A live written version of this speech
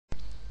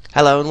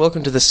Hello and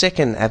welcome to the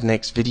second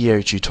AVNext video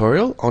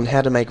tutorial on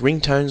how to make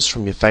ringtones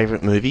from your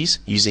favourite movies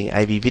using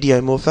AV Video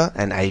Morpher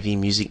and AV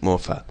Music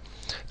Morpher.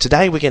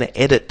 Today we're going to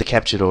edit the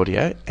captured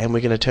audio and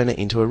we're going to turn it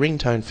into a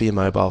ringtone for your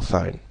mobile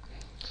phone.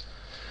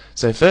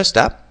 So first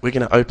up, we're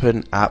going to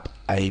open up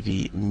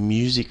AV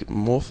Music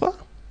Morpher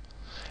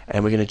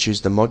and we're going to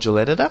choose the module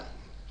editor,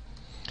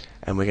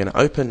 and we're going to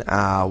open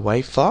our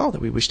WAV file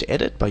that we wish to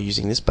edit by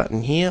using this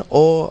button here,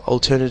 or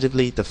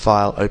alternatively the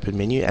file open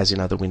menu as in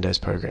other Windows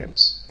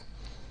programs.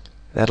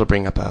 That'll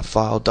bring up our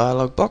file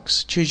dialog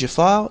box. Choose your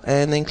file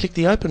and then click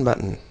the open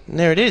button, and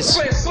there it is.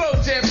 Play a slow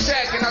jam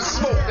track and I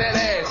smoke that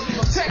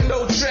ass.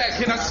 Techno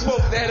track and I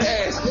smoke that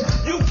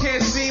ass. You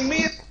can't see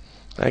me.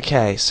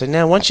 Okay, so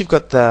now once you've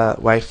got the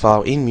WAV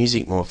file in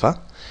Music Morpher,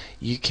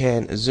 you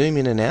can zoom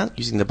in and out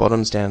using the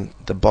buttons down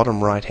the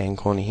bottom right hand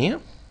corner here.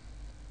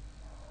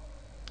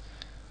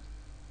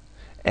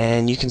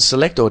 And you can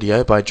select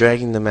audio by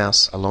dragging the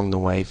mouse along the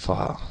WAV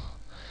file.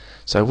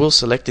 So we'll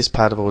select this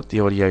part of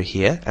the audio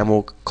here and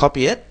we'll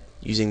copy it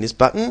using this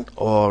button,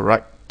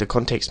 or the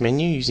context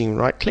menu using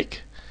right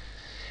click,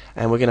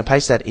 and we're going to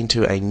paste that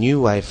into a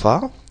new WAV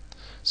file.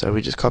 So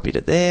we just copied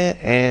it there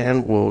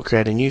and we'll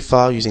create a new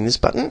file using this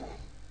button.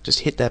 Just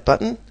hit that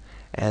button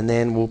and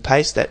then we'll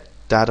paste that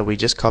data we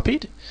just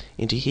copied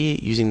into here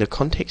using the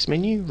context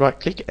menu, right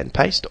click and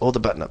paste, or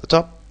the button at the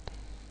top.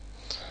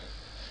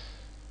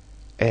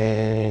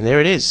 And there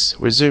it is.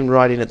 We're zoomed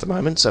right in at the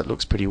moment, so it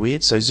looks pretty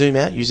weird. So zoom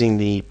out using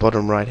the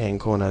bottom right hand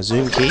corner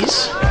zoom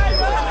keys.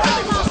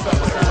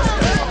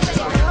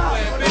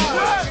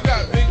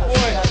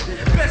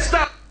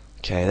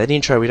 Okay, that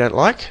intro we don't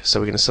like, so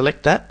we're going to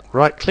select that,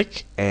 right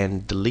click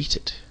and delete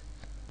it.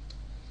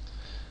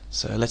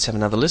 So let's have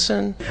another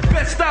listen. Yeah,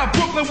 that's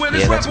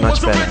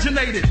much better.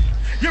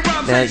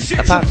 Now,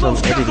 apart from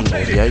editing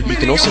audio, you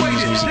can also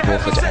use Music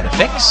Morpher to add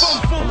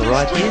effects. On the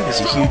right here,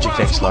 there's a huge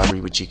effects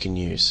library which you can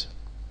use.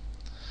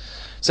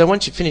 So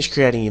once you've finished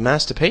creating your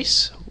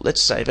masterpiece,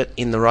 let's save it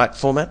in the right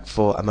format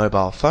for a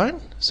mobile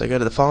phone. So go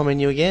to the File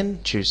menu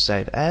again, choose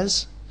Save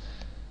As.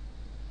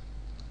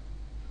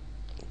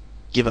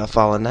 Give our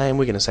file a name.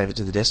 We're going to save it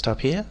to the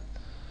desktop here.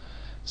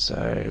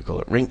 So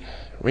call it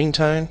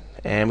ringtone,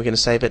 and we're going to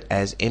save it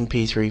as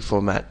MP3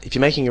 format. If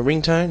you're making a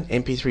ringtone,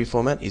 MP3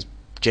 format is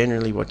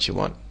generally what you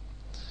want.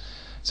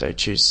 So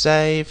choose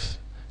Save,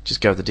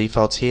 just go with the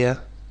defaults here,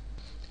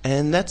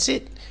 and that's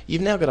it.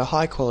 You've now got a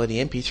high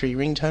quality MP3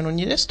 ringtone on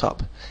your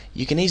desktop.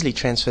 You can easily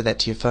transfer that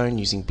to your phone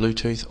using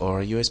Bluetooth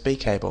or a USB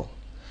cable.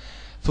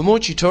 For more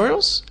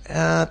tutorials,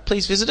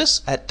 please visit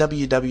us at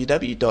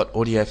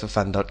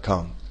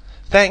www.audioforfun.com.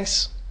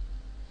 Thanks!